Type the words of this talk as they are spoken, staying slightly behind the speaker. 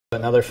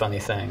Another funny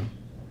thing,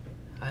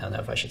 I don't know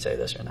if I should say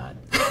this or not.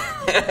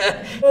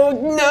 Oh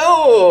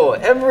no!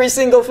 Every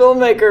single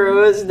filmmaker who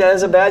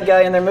has a bad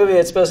guy in their movie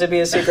that's supposed to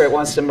be a secret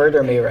wants to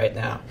murder me right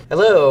now.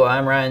 Hello,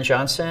 I'm Rian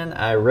Johnson.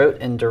 I wrote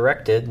and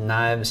directed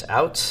Knives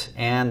Out,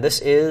 and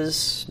this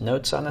is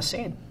Notes on a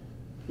Scene.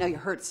 Now you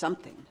heard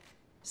something.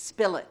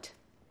 Spill it.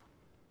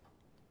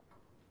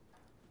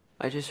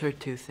 I just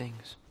heard two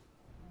things.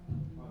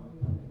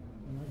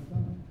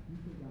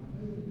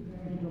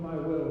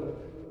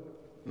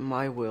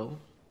 My will.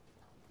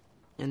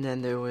 And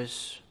then there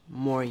was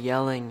more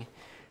yelling.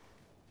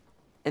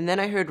 And then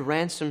I heard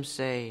Ransom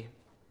say,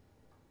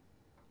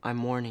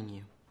 "I'm warning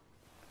you."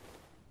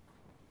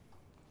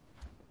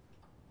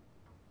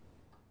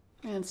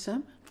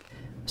 Ransom?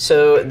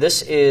 So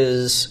this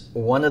is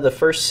one of the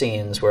first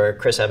scenes where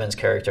Chris Evans'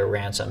 character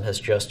Ransom has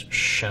just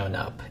shown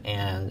up,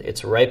 and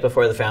it's right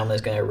before the family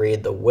is going to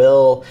read the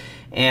will,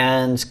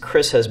 and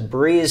Chris has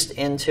breezed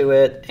into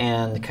it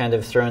and kind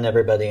of thrown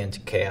everybody into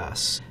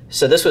chaos.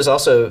 So this was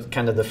also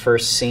kind of the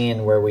first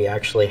scene where we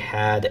actually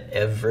had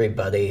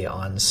everybody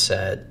on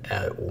set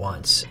at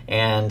once,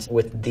 and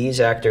with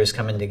these actors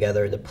coming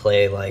together to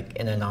play like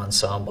in an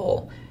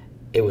ensemble,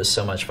 it was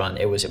so much fun.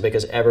 It was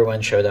because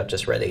everyone showed up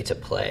just ready to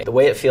play. The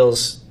way it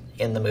feels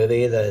in the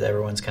movie, that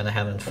everyone's kind of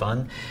having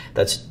fun,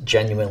 that's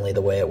genuinely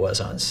the way it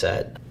was on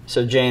set.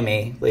 So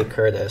Jamie Lee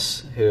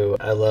Curtis, who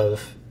I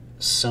love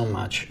so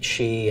much,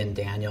 she and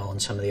Daniel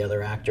and some of the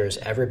other actors,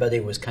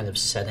 everybody was kind of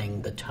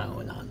setting the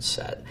tone on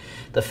set.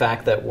 The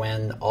fact that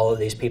when all of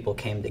these people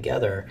came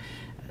together,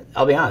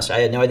 I'll be honest, I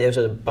had no idea it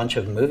was a bunch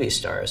of movie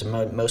stars,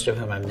 most of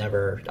whom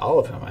all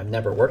of whom I've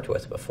never worked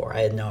with before.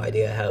 I had no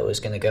idea how it was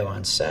going to go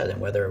on set and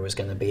whether it was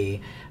going to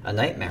be a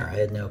nightmare. I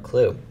had no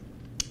clue.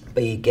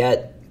 But you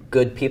get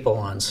good people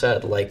on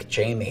set like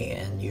Jamie,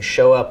 and you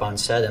show up on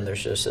set and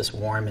there's just this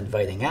warm,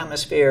 inviting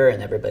atmosphere,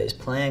 and everybody's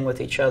playing with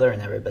each other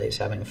and everybody's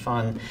having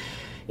fun.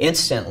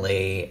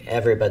 Instantly,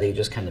 everybody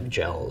just kind of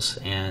gels,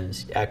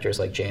 and actors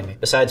like Jamie,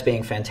 besides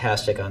being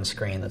fantastic on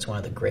screen, that's one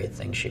of the great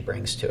things she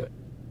brings to it.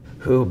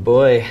 Oh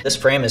boy. This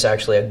frame is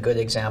actually a good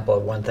example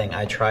of one thing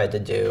I tried to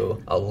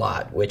do a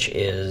lot, which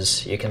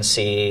is you can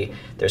see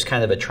there's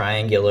kind of a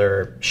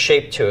triangular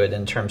shape to it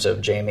in terms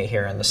of Jamie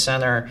here in the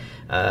center,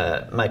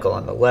 Michael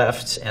on the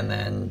left, and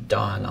then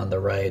Dawn on the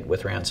right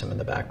with Ransom in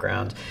the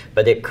background.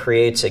 But it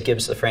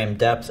gives the frame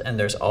depth, and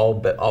there's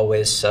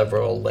always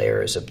several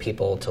layers of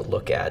people to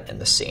look at in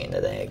the scene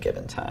at any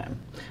given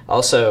time.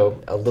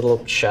 Also, a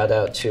little shout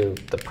out to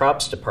the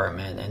props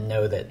department, and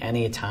know that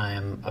any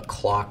time a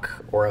clock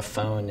or a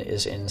phone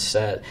is in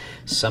set,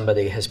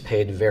 somebody has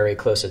paid very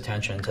close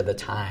attention to the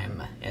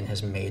time and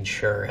has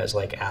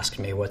asked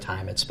me what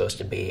time it's supposed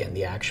to be in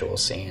the actual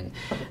scene.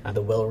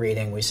 The will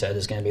reading we said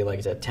is going to be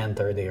like at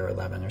 10:30 or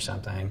 11 or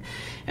something,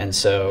 and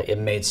so it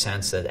made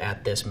sense that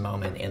at this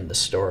moment in the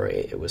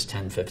story it was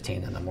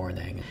 10:15 in the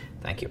morning.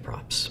 Thank you,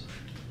 props.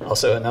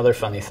 Also, another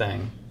funny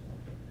thing,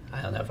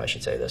 I don't know if I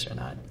should say this or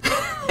not.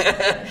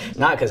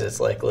 Not because it's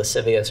like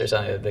lascivious or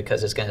something, but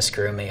because it's going to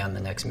screw me on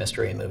the next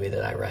mystery movie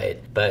that I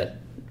write. But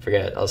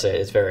forget it, I'll say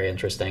it, it's very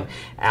interesting.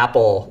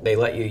 Apple, they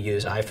let you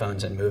use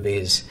iPhones in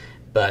movies,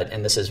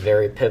 and this is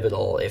very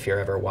pivotal if you're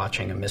ever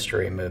watching a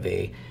mystery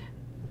movie,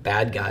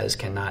 bad guys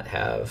cannot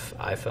have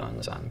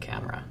iPhones on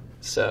camera.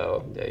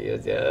 So,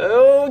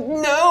 oh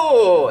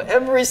no!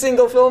 Every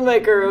single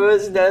filmmaker who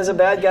has a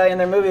bad guy in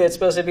their movie that's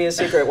supposed to be a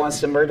secret wants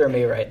to murder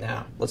me right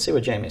now. Let's see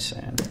what Jamie's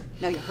saying.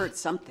 Now you heard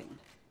something.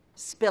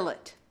 Spill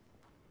it.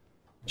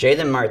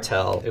 Jaden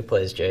Martell, who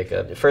plays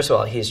Jacob, first of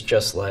all, he's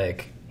just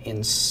like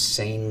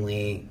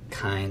insanely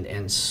kind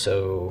and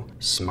so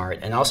smart,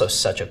 and also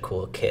such a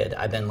cool kid.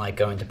 I've been like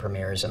going to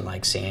premieres and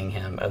like seeing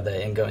him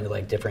and going to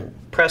like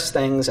different press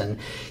things, and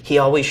he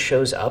always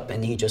shows up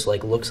and he just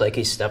like looks like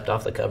he stepped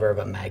off the cover of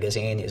a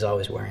magazine. He's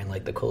always wearing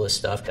like the coolest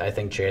stuff. I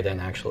think Jaden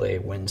actually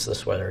wins the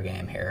sweater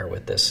game here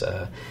with this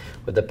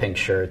with the pink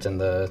shirt and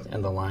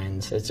the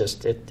lines. It's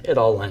just it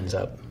all lines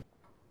up.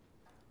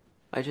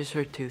 I just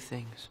heard two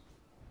things.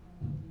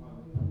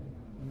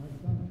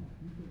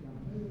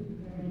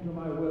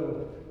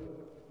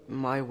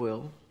 My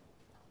will.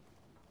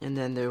 And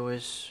then there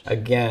was...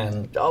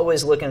 Again,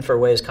 always looking for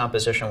ways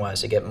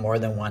composition-wise to get more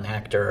than one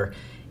actor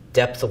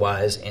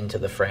depth-wise into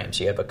the frame.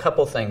 So you have a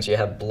couple things. You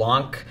have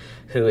Blanc,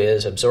 who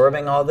is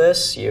absorbing all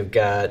this. You've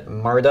got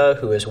Marta,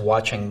 who is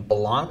watching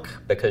Blanc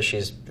because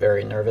she's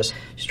very nervous.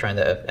 She's trying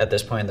to, at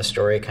this point in the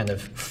story, kind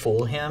of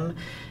fool him.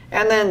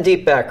 And then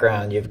deep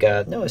background, you've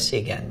got Noah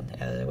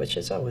Segan, which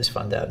is always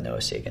fun to have Noah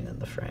Segan in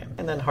the frame.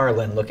 And then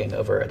Harlan looking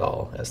over it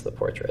all as the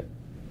portrait.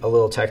 A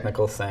little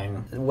technical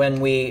thing. When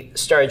we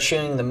started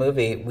shooting the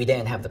movie, we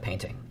didn't have the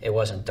painting. It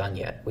wasn't done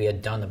yet. We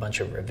had done a bunch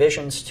of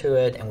revisions to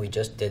it, and we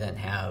just didn't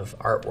have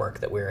artwork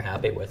that we were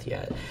happy with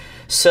yet.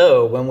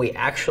 So when we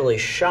actually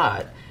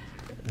shot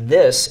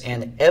this,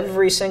 and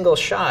every single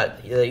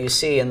shot that you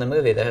see in the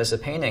movie that has the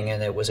painting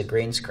in it was a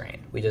green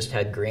screen. We just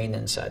had green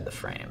inside the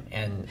frame.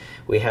 And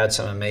we had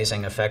some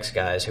amazing effects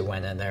guys who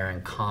went in there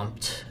and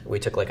comped. We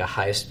took like a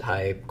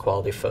high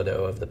quality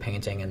photo of the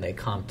painting and they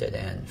comped it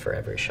in for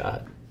every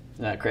shot.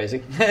 Isn't that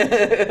crazy?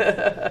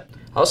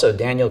 Also,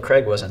 Daniel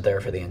Craig wasn't there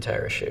for the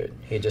entire shoot.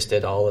 He just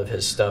did all of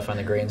his stuff on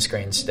a green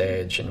screen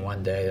stage in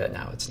one day.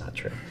 No, it's not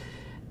true.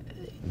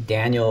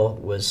 Daniel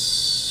was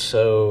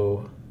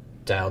so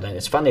dialed in.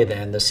 It's funny that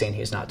in this scene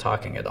he's not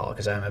talking at all,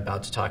 because I'm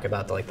about to talk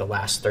about the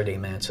last 30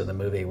 minutes of the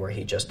movie where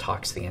he just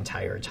talks the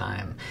entire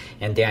time.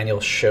 And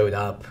Daniel showed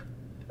up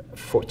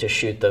to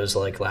shoot those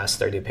last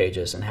 30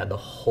 pages and had the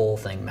whole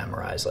thing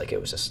memorized like it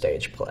was a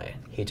stage play.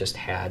 He just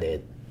had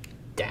it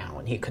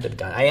down. He could have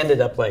done. I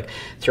ended up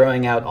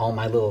throwing out all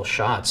my little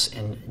shots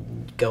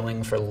and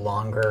going for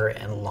longer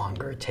and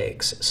longer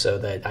takes so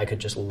that I could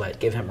just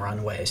give him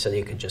runway so that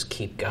he could just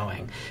keep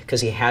going, because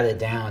he had it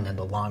down, and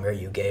the longer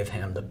you gave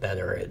him, the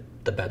better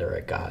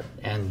it got.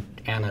 And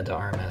Ana de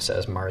Armas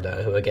as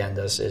Marta, who again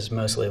is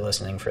mostly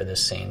listening for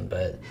this scene,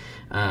 but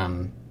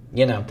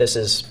this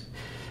is.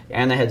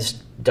 Anna has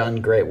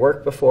done great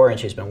work before, and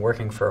she's been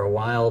working for a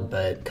while,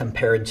 but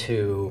compared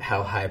to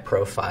how high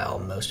profile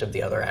most of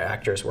the other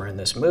actors were in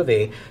this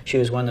movie, she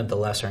was one of the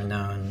lesser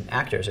known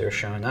actors who are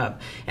showing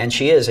up. And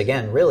she is,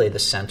 again, really the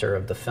center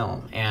of the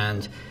film.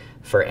 And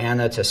for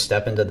Anna to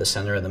step into the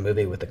center of the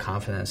movie with the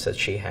confidence that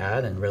she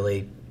had and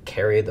really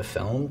carry the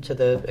film to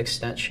the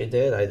extent she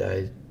did,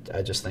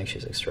 I just think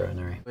she's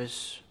extraordinary. There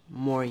was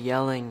more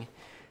yelling.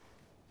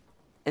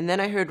 And then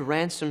I heard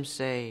Ransom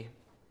say,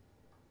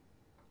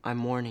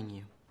 "I'm warning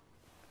you."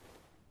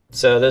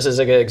 So this is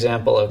a good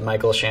example of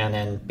Michael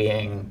Shannon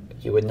being,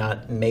 you would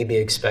not maybe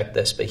expect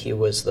this, but he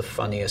was the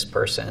funniest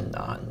person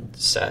on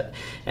set.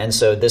 And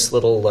so this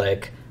little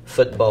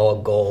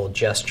football goal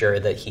gesture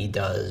that he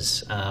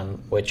does,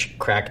 which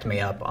cracked me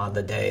up on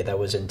the day, that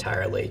was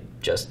entirely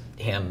just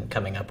him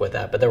coming up with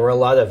that. But there were a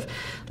lot of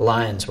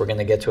lines. We're going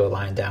to get to a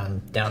line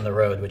down the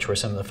road, which were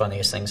some of the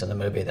funniest things in the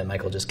movie that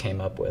Michael just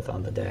came up with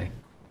on the day.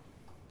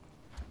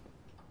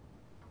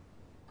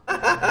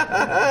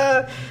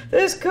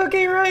 This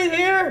cookie right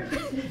here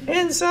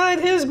inside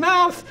his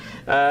mouth.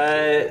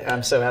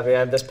 I'm so happy I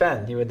have this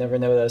pen. You would never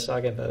know that I was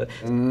talking about it.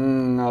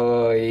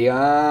 Oh,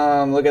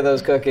 yum. Look at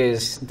those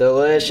cookies.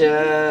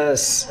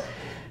 Delicious.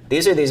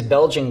 These are these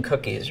Belgian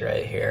cookies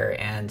right here.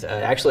 And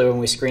actually, when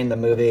we screened the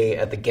movie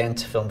at the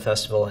Ghent Film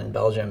Festival in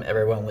Belgium,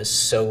 everyone was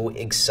so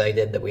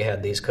excited that we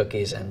had these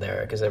cookies in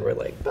there because they were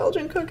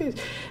Belgian cookies.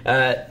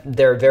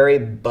 They're very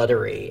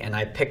buttery, and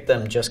I picked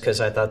them just because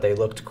I thought they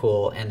looked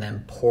cool. And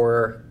then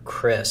poor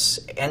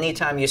Chris.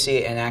 Anytime you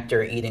see an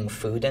actor eating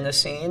food in a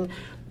scene,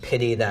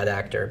 pity that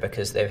actor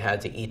because they've had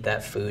to eat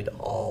that food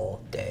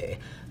all day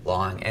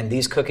long. And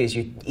these cookies,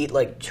 you eat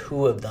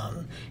 2 of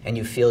them and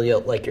you feel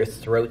like your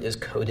throat is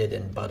coated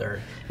in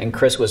butter. And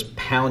Chris was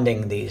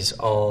pounding these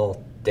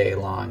all day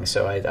long,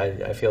 so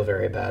I feel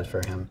very bad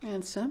for him.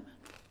 Ransom?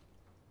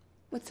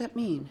 What's that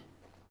mean?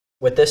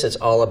 With this, it's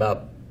all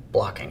about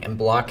blocking. And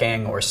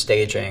blocking or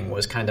staging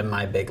was kind of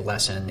my big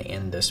lesson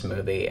in this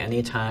movie.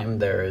 Anytime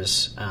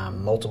there's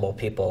multiple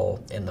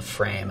people in the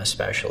frame,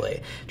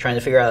 especially, trying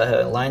to figure out how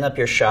to line up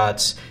your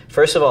shots,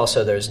 first of all,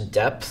 so there's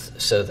depth,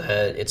 so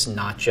that it's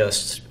not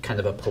just kind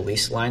of a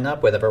police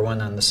lineup with everyone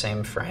on the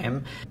same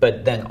frame,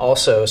 but then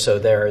also so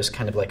there's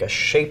kind of a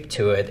shape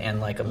to it and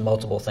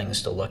multiple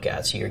things to look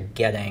at. So you're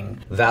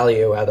getting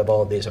value out of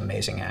all of these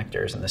amazing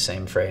actors in the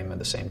same frame at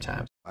the same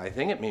time. I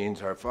think it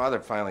means our father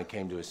finally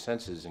came to his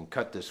senses and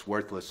cut this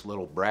worthless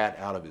little brat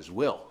out of his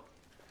will.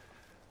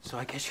 So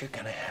I guess you're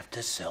gonna have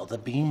to sell the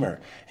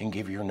Beamer and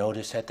give your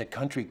notice at the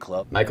country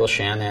club. Michael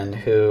Shannon,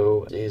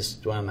 who is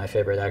one of my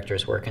favorite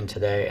actors working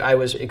today, I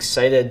was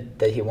excited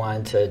that he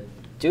wanted to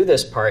do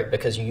this part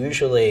because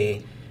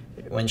usually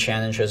when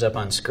Shannon shows up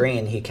on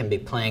screen, he can be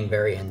playing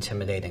very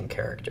intimidating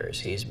characters.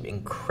 He's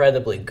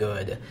incredibly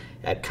good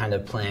at kind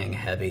of playing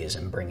heavies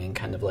and bringing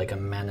kind of a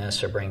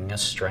menace or bringing a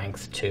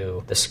strength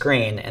to the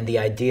screen. And the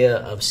idea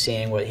of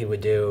seeing what he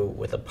would do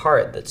with a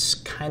part that's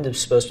kind of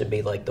supposed to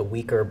be the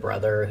weaker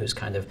brother who's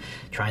kind of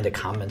trying to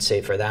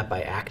compensate for that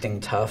by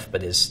acting tough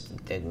but is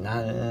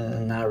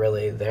not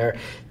really there,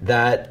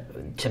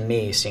 that to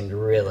me seemed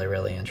really,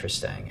 really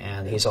interesting.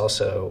 And he's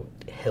also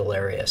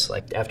hilarious.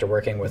 After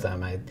working with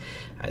him, I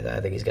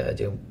think he's got to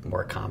do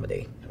more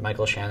comedy.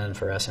 Michael Shannon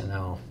for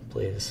SNL,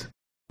 please.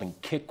 And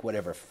kick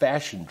whatever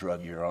fashion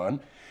drug you're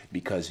on,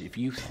 because if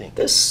you think...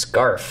 This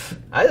scarf,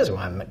 I just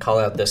want to call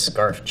out this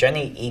scarf.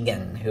 Jenny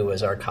Egan, who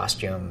was our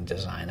costume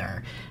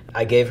designer,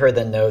 I gave her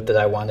the note that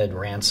I wanted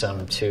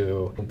Ransom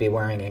to be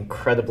wearing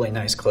incredibly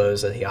nice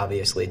clothes that he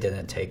obviously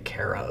didn't take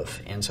care of.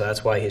 And so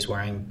that's why he's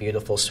wearing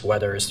beautiful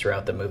sweaters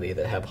throughout the movie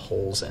that have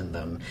holes in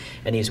them.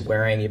 And he's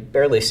wearing, you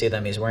barely see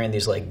them, he's wearing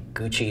these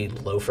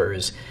Gucci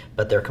loafers,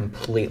 but they're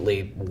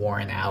completely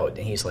worn out.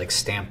 And he's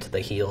stamped the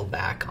heel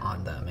back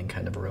on them and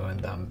kind of ruined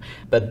them.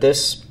 But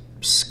this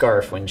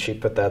scarf, when she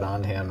put that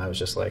on him, I was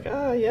just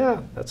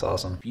yeah, that's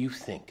awesome. If you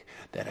think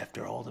that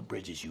after all the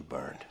bridges you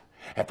burned,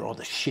 after all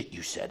the shit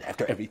you said,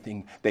 after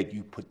everything that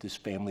you put this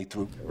family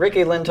through...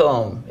 Rikki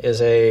Lindholm is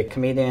a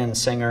comedian,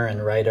 singer,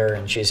 and writer,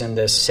 and she's in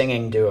this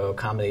singing duo,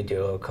 comedy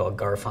duo called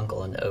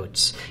Garfunkel and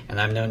Oates, and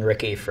I've known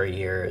Rikki for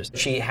years.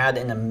 She had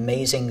an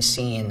amazing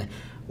scene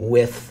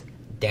with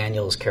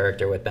Daniel's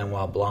character with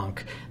Benoit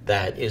Blanc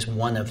that is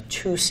one of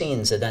 2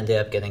 scenes that ended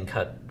up getting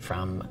cut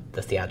from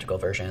the theatrical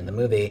version of the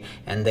movie,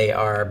 and they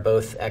are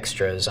both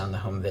extras on the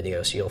home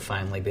video, so you'll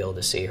finally be able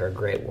to see her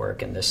great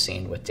work in this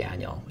scene with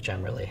Daniel, which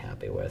I'm really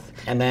happy with.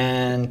 And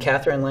then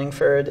Catherine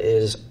Langford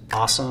is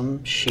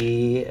awesome.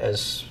 She,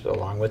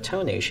 along with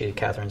Tony,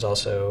 Catherine's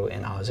also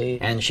in Aussie,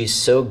 and she's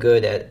so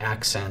good at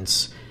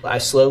accents. I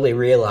slowly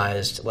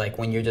realized, like,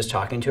 when you're just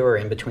talking to her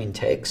in between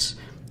takes,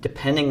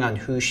 depending on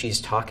who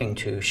she's talking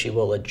to, she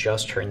will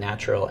adjust her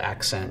natural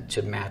accent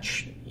to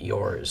match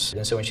yours.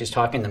 And so when she's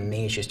talking to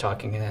me, she's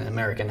talking in an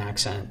American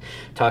accent.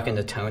 Talking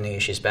to Tony,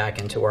 she's back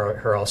into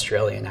her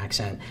Australian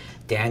accent.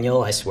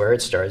 Daniel, I swear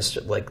it starts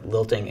like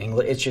lilting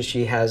English. It's just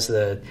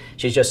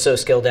she's just so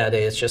skilled at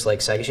it. It's just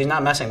like she's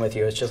not messing with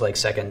you. It's just like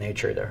second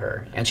nature to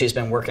her. And she's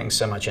been working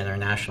so much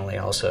internationally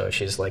also.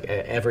 She's like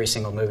every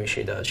single movie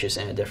she does, she's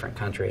in a different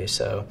country.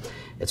 So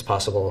it's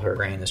possible her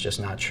brain is just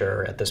not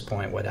sure at this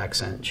point what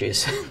accent she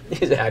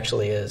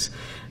actually is.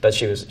 But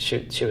she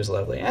was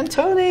lovely. And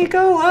Tony,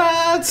 go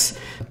Let's!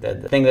 The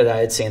thing that I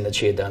had seen that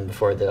she had done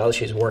before, that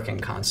she's working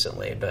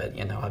constantly, but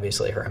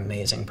obviously her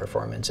amazing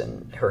performance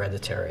in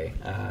Hereditary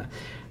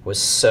was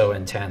so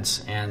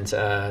intense, and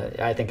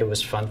I think it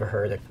was fun for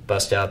her to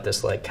bust out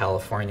this like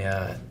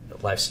California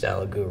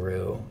lifestyle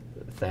guru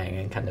thing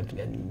and kind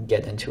of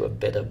get into a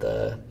bit of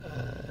the,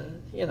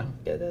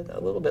 get a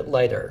little bit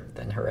lighter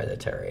than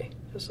Hereditary,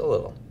 just a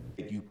little.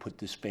 You put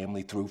this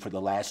family through for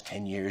the last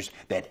 10 years,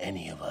 that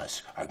any of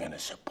us are going to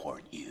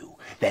support you,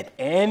 that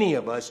any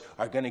of us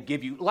are going to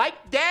give you,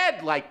 like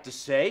Dad liked to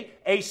say,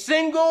 a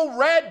single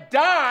red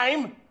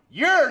dime.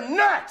 You're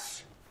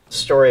nuts!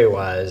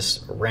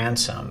 Story-wise,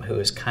 Ransom, who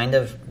is kind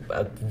of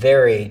a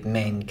very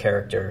main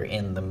character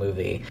in the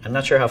movie. I'm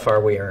not sure how far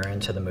we are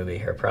into the movie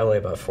here, probably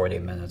about 40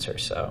 minutes or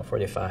so,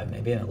 45,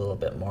 maybe a little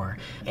bit more.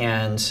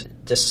 And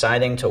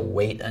deciding to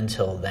wait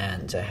until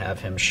then to have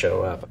him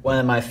show up. One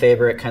of my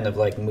favorite kind of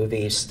like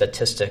movie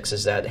statistics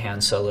is that Han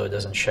Solo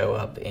doesn't show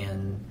up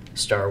in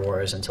Star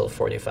Wars until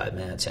 45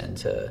 minutes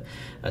into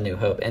A New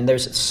Hope. And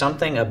there's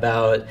something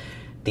about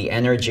the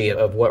energy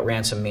of what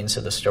Ransom means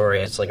to the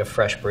story. It's like a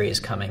fresh breeze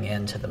coming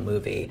into the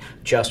movie,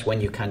 just when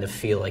you kind of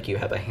feel like you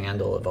have a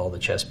handle of all the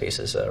chess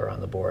pieces that are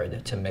on the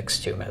board, to mix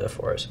 2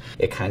 metaphors.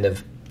 It kind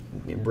of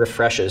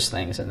refreshes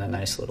things in a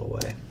nice little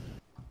way.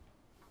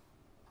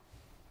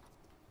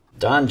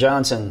 Don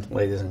Johnson,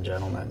 ladies and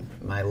gentlemen,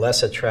 my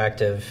less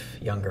attractive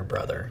younger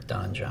brother,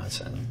 Don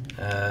Johnson.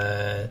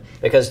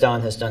 Because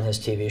Don has done his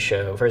TV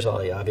show, first of all,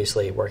 he's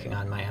obviously working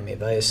on Miami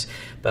Vice,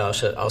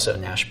 but also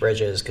Nash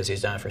Bridges, because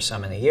he's done it for so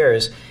many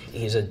years.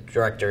 He's a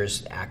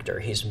director's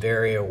actor. He's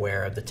very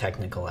aware of the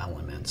technical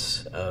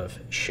elements of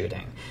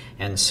shooting.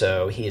 And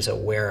so he's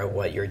aware of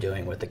what you're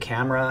doing with the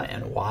camera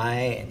and why,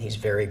 and he's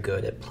very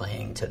good at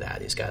playing to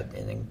that. He's got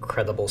an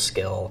incredible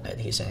skill, and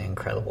he's an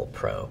incredible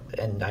pro.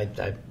 And I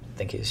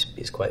think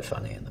he's quite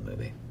funny in the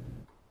movie.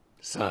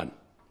 Son.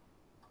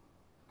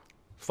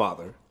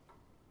 Father.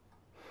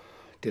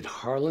 Did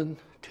Harlan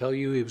tell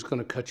you he was going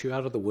to cut you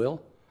out of the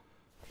will?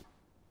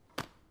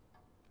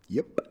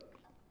 Yep.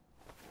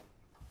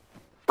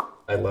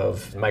 I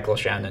love Michael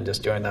Shannon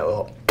just doing that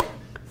little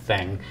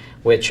thing,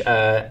 which,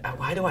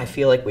 why do I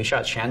feel like we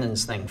shot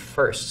Shannon's thing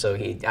first? So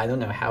I don't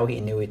know how he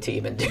knew to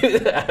even do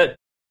that.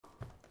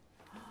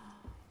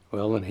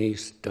 Well, and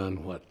he's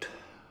done what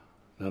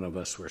none of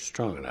us were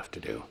strong enough to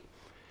do.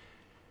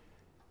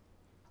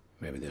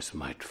 Maybe this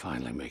might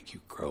finally make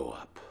you grow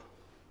up.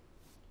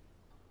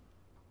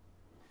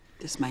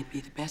 This might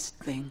be the best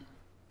thing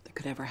that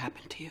could ever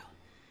happen to you.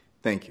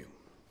 Thank you.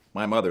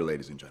 My mother,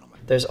 ladies and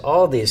gentlemen. There's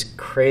all these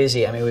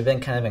crazy, we've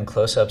been kind of in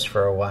close-ups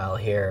for a while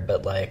here,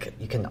 but like,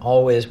 you can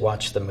always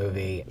watch the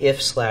movie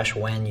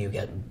if/when you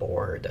get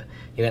bored.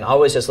 You can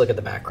always just look at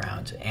the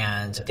background.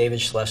 And David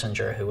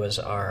Schlesinger, who was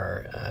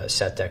our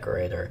set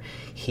decorator,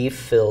 he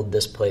filled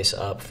this place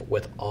up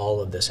with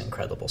all of this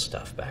incredible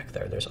stuff back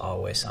there. There's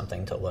always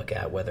something to look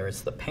at, whether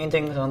it's the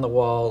paintings on the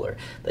wall or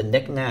the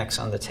knickknacks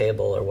on the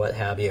table or what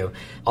have you.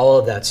 All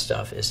of that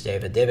stuff is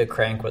David. David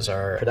Crank was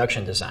our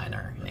production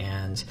designer,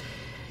 and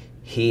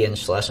he and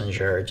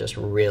Schlesinger just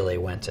really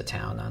went to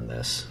town on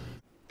this.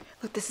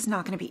 Look, this is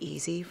not going to be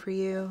easy for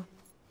you.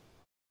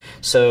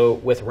 So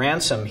with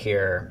Ransom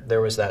here, there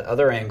was that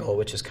other angle,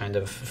 which is kind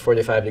of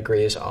 45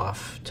 degrees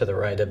off to the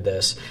right of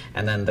this,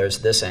 and then there's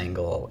this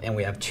angle, and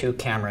we have 2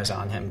 cameras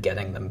on him,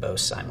 getting them both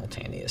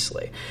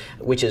simultaneously,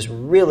 which is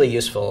really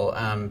useful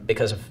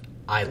because of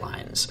eye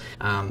lines,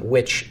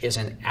 which is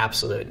an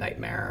absolute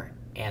nightmare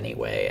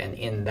anyway, and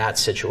in that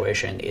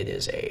situation, it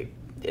is a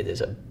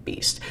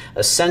beast.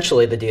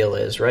 Essentially, the deal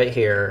is, right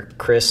here,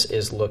 Chris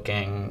is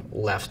looking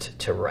left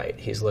to right.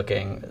 He's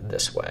looking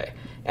this way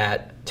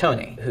at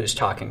Tony, who's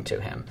talking to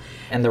him.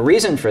 And the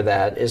reason for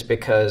that is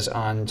because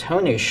on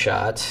Tony's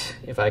shot,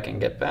 if I can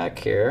get back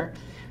here,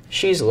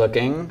 she's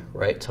looking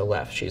right to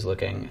left. She's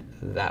looking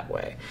that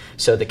way.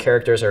 So the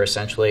characters are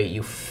essentially,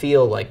 you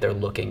feel like they're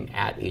looking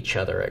at each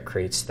other. It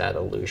creates that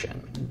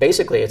illusion.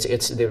 Basically,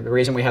 it's the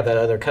reason we have that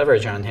other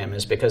coverage on him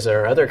is because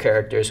there are other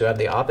characters who have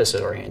the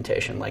opposite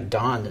orientation, like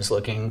Dawn is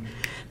looking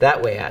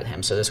that way at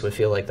him. So this would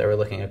feel like they were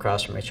looking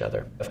across from each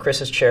other. If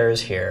Chris's chair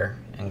is here,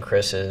 and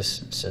Chris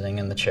is sitting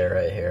in the chair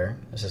right here,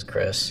 this is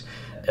Chris.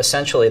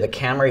 Essentially, the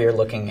camera you're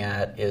looking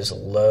at is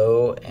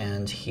low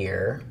and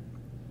here,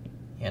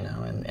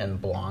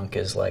 and Blanc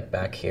is like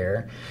back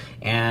here.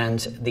 And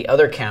the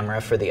other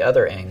camera for the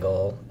other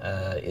angle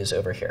is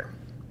over here.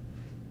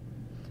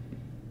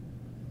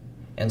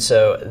 And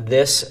so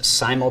this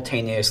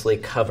simultaneously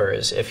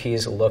covers, if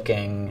he's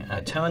looking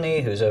at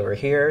Tony, who's over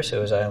here,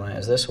 so his eye line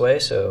is this way.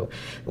 So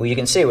you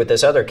can see with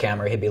this other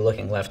camera, he'd be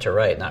looking left to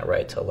right, not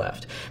right to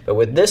left. But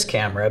with this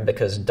camera,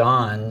 because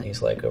Don,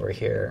 he's like over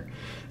here,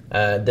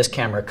 this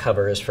camera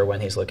covers for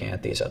when he's looking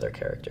at these other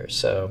characters.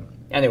 So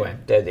anyway,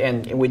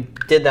 and we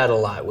did that a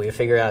lot. We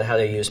figured out how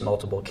to use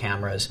multiple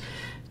cameras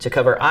to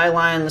cover eye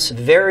lines.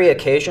 Very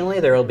occasionally,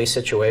 there will be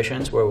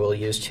situations where we'll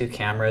use two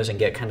cameras and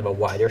get kind of a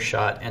wider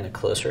shot and a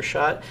closer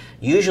shot.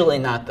 Usually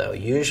not, though.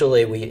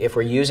 Usually, if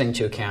we're using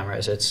two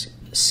cameras, it's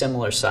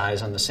similar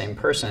size on the same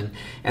person,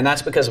 and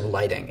that's because of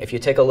lighting. If you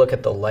take a look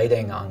at the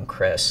lighting on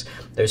Chris,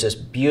 there's this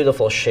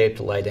beautiful shaped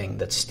lighting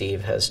that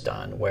Steve has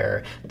done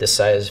where this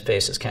side of his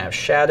face is kind of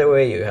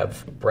shadowy, you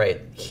have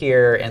bright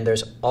here, and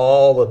there's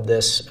all of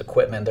this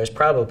equipment. There's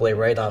probably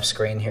right off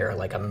screen here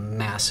like a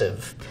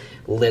massive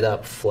lit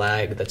up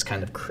flag that's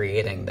kind of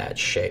creating that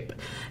shape.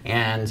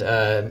 And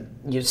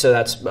so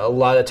that's a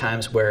lot of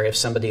times where if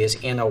somebody is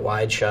in a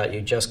wide shot,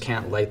 you just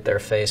can't light their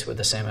face with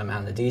the same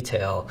amount of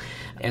detail.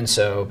 And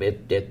so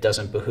it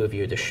doesn't behoove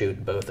you to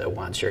shoot both at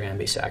once. You're going to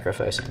be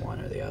sacrificing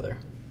one or the other.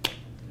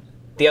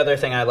 The other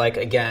thing I like,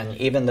 again,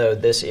 even though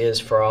this is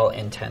for all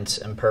intents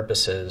and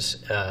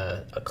purposes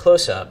a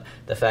close-up,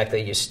 the fact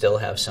that you still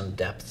have some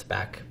depth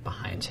back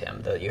behind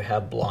him, that you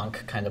have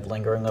Blanc kind of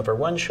lingering over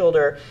one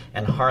shoulder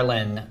and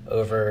Harlan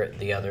over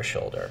the other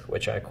shoulder,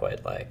 which I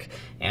quite like.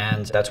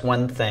 And that's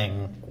one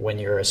thing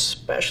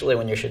especially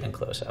when you're shooting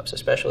close-ups,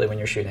 especially when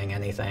you're shooting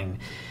anything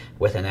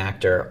with an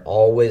actor,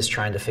 always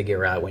trying to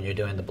figure out when you're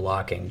doing the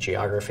blocking,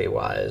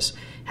 geography-wise,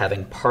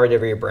 having part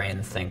of your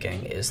brain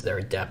thinking, is there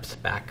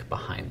depth back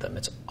behind them?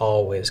 It's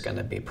always going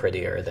to be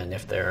prettier than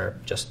if they're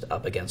just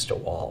up against a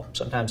wall.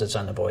 Sometimes it's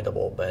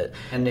unavoidable,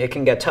 and it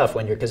can get tough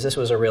because this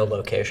was a real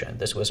location.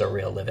 This was a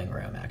real living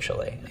room,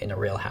 actually, in a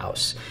real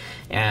house.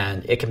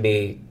 And it can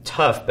be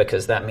tough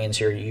because that means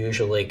you're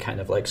usually kind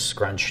of like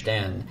scrunched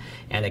in,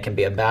 and it can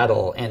be a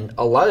battle. And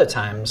a lot of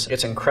times,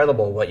 it's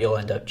incredible what you'll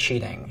end up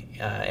cheating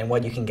and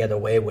what you can get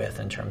away with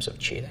in terms of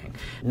cheating.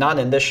 Not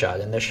in this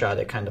shot. In this shot,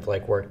 it kind of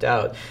like worked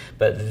out.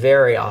 But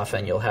very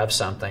often, you'll have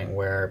something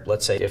where,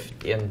 let's say, if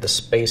in the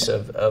space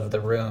of the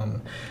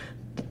room,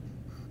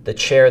 the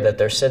chair that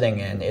they're sitting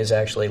in is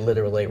actually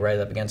literally right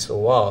up against the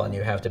wall and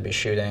you have to be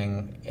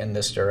shooting in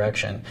this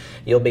direction.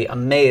 You'll be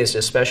amazed,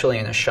 especially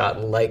in a shot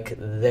like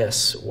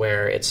this,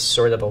 where it's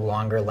sort of a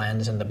longer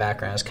lens and the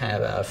background is kind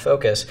of out of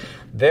focus.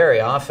 Very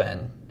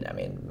often,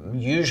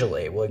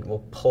 usually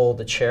we'll pull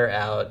the chair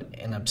out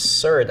an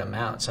absurd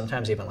amount,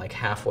 sometimes even like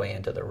halfway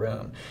into the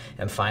room,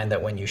 and find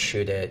that when you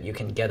shoot it, you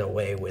can get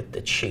away with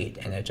the cheat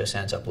and it just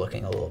ends up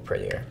looking a little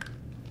prettier.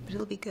 But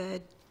it'll be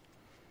good.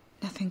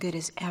 Nothing good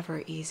is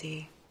ever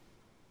easy.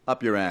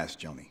 Up your ass,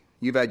 Joni.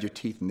 You've had your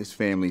teeth in this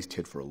family's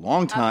tit for a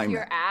long time. Up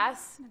your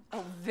ass?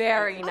 Oh,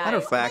 very nice. Matter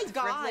of fact, oh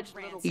God,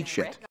 eat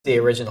shit. The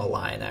original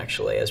line,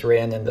 actually, as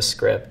ran in the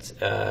script,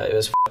 it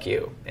was "fuck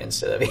you"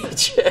 instead of "eat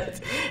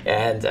shit,"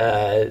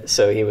 and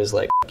so he was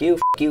like "fuck you,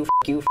 fuck you,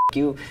 fuck you, fuck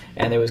you,"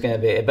 and it was going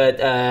to be. But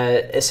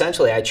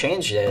essentially, I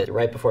changed it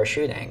right before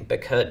shooting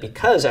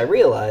because I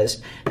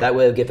realized that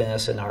would have given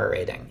us an R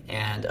rating.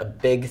 And a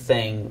big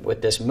thing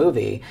with this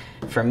movie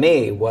for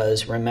me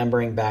was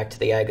remembering back to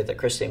the Agatha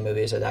Christie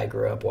movies that I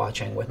grew up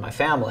watching with my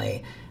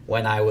family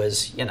when I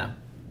was,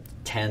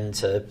 10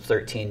 to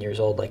 13 years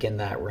old, like in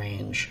that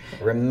range.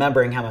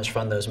 Remembering how much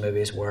fun those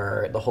movies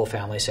were, the whole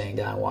family sitting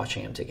down and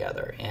watching them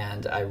together.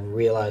 And I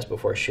realized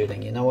before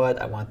shooting, you know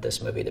what, I want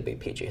this movie to be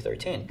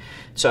PG-13.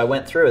 So I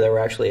went through, there were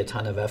actually a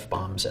ton of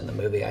F-bombs in the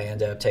movie. I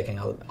ended up taking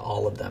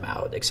all of them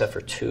out, except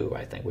for 2,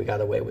 I think. We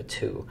got away with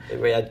 2.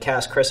 We had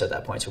cast Chris at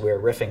that point, so we were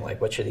riffing, like,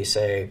 what should he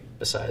say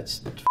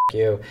besides "f***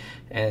 you"?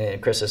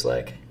 And Chris is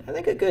like, I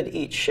think a good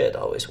eat shit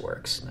always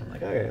works. And I'm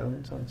like, okay,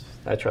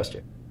 I trust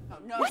you.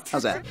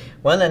 How's that?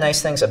 One of the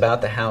nice things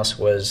about the house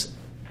was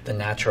the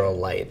natural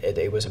light.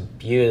 It was a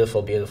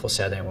beautiful, beautiful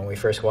setting. When we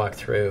first walked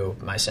through,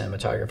 my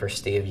cinematographer,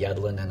 Steve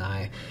Yedlin, and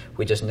I,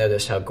 we just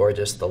noticed how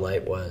gorgeous the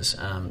light was.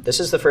 This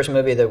is the first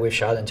movie that we've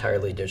shot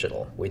entirely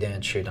digital. We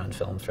didn't shoot on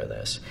film for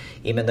this.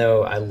 Even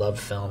though I love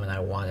film and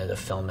I wanted a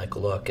filmic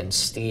look, and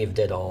Steve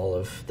did all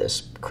of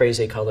this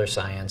crazy color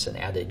science and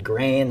added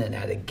grain and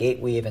added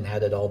gate weave and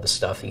added all the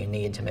stuff you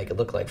need to make it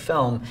look like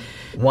film,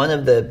 one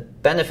of the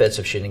benefits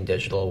of shooting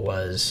digital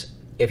was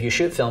if you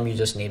shoot film, you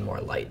just need more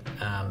light.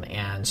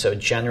 And so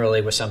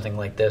generally with something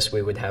like this,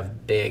 we would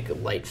have big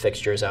light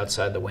fixtures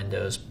outside the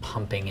windows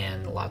pumping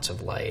in lots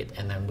of light,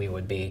 and then we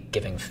would be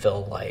giving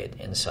fill light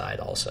inside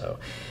also.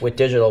 With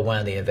digital, one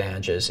of the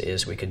advantages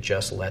is we could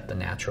just let the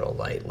natural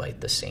light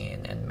light the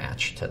scene and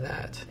match to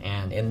that.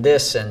 And in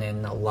this and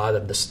in a lot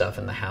of the stuff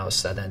in the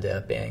house, that ended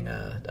up being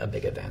a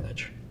big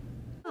advantage.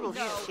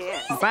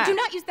 Fat. Do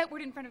not use that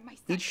word in front of my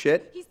son. Eat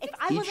shit. If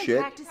I Eat wasn't shit.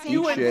 practicing,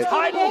 Eat shit.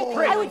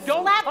 I would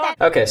slap that.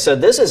 Okay, so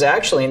this is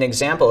actually an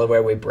example of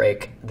where we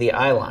break the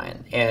eye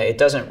line. And it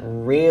doesn't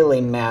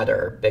really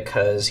matter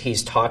because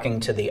he's talking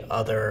to the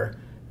other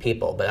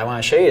people. But I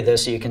want to show you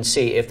this so you can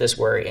see if this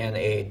were in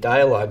a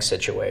dialogue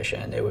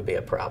situation, it would be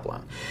a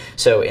problem.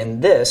 So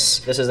in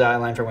this is the eye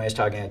line from when he's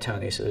talking to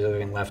Tony, so he's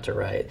looking left to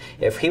right.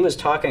 If he was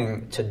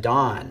talking to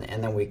Dawn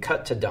and then we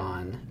cut to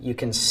Dawn, you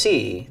can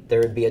see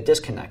there would be a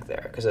disconnect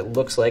there because it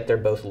looks like they're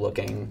both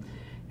looking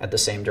at the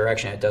same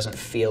direction. It doesn't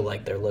feel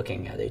like they're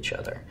looking at each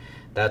other.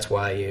 That's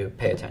why you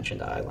pay attention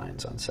to eye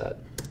lines on set.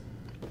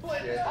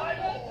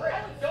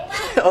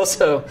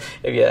 Also,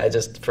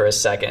 just for a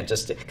second,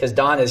 just because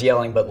Dawn is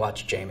yelling, but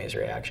watch Jamie's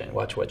reaction.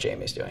 Watch what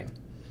Jamie's doing.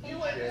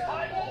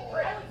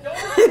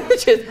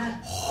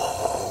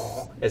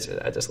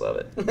 I just love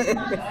it.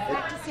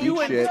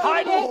 You shit.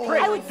 entitled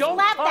prick! I would Don't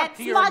slap talk that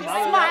to your smug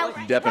mother.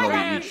 smile.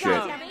 Definitely eat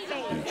shit.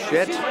 Eat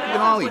shit. You can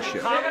all eat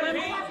shit.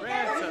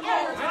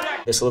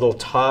 This little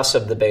toss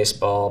of the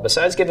baseball,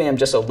 besides giving him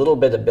just a little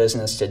bit of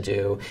business to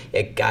do,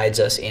 it guides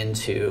us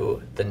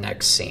into the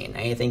next scene.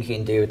 Anything you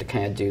can do to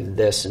kind of do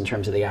this in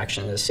terms of the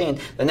action of the scene.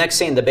 The next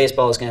scene, the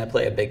baseball is going to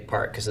play a big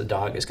part because the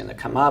dog is going to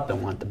come up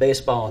and want the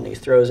baseball, and he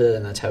throws it,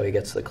 and that's how he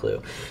gets the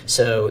clue.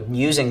 So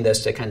using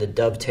this to kind of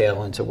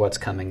dovetail into what's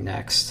coming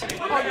next.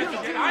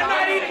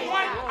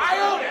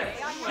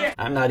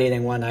 I'm not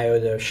eating one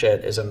iota of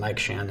shit is a Mike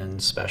Shannon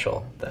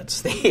special.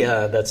 That's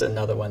that's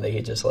another one that he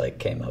just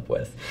came up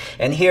with.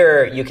 And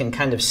here you can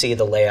kind of see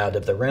the layout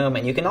of the room,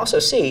 and you can also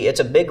see it's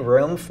a big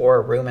room for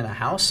a room in a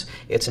house.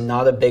 It's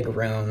not a big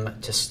room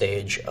to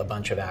stage a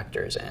bunch of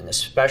actors in,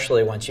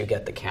 especially once you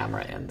get the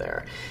camera in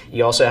there.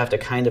 You also have to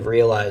kind of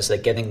realize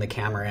that getting the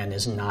camera in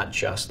is not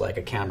just like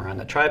a camera on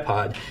a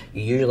tripod.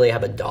 You usually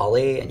have a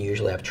dolly, and you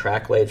usually have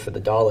track laid for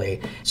the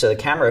dolly. So the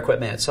camera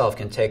equipment itself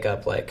can take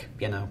up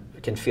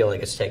can feel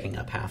like it's taking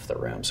up half the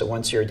room. So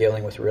once you're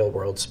dealing with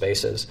real-world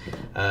spaces,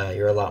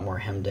 you're a lot more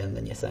hemmed in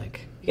than you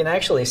think. You can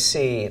actually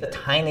see the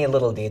tiny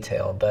little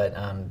detail, but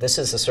this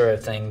is the sort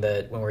of thing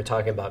that when we're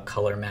talking about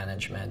color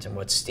management and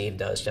what Steve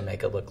does to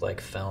make it look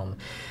like film.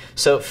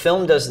 So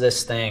film does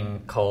this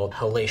thing called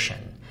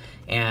halation.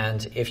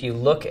 And if you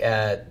look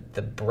at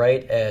the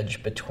bright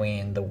edge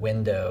between the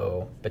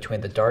window,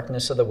 between the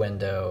darkness of the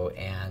window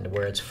and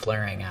where it's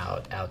flaring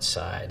out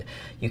outside,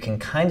 you can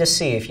kind of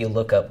see if you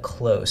look up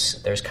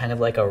close, there's kind of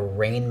like a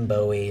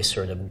rainbowy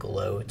sort of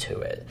glow to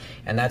it.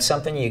 And that's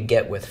something you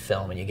get with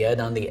film. And you get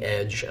it on the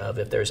edge of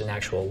if there's an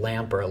actual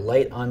lamp or a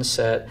light on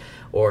set,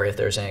 or if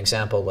there's an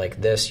example like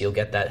this, you'll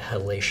get that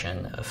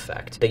halation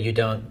effect that you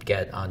don't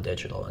get on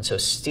digital. And so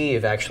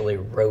Steve actually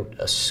wrote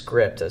a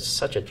script. It's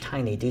such a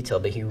tiny detail,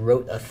 but he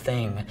wrote a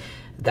thing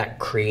that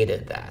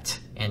created that,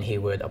 and he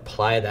would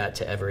apply that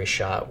to every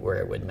shot where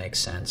it would make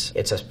sense.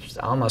 It's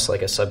almost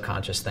like a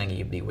subconscious thing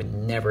you would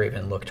never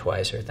even look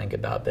twice or think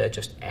about, but it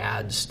just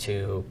adds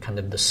to kind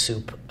of the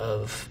soup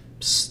of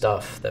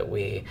stuff that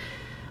we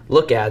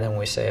look at and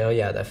we say, oh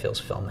yeah, that feels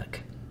filmic.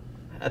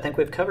 I think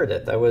we've covered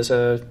it. That was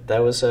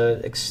a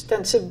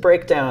extensive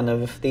breakdown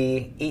of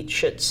the eat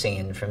shit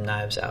scene from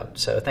Knives Out.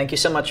 So thank you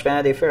so much,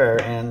 Vanity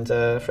Fair, and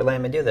for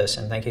letting me do this,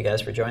 and thank you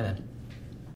guys for joining.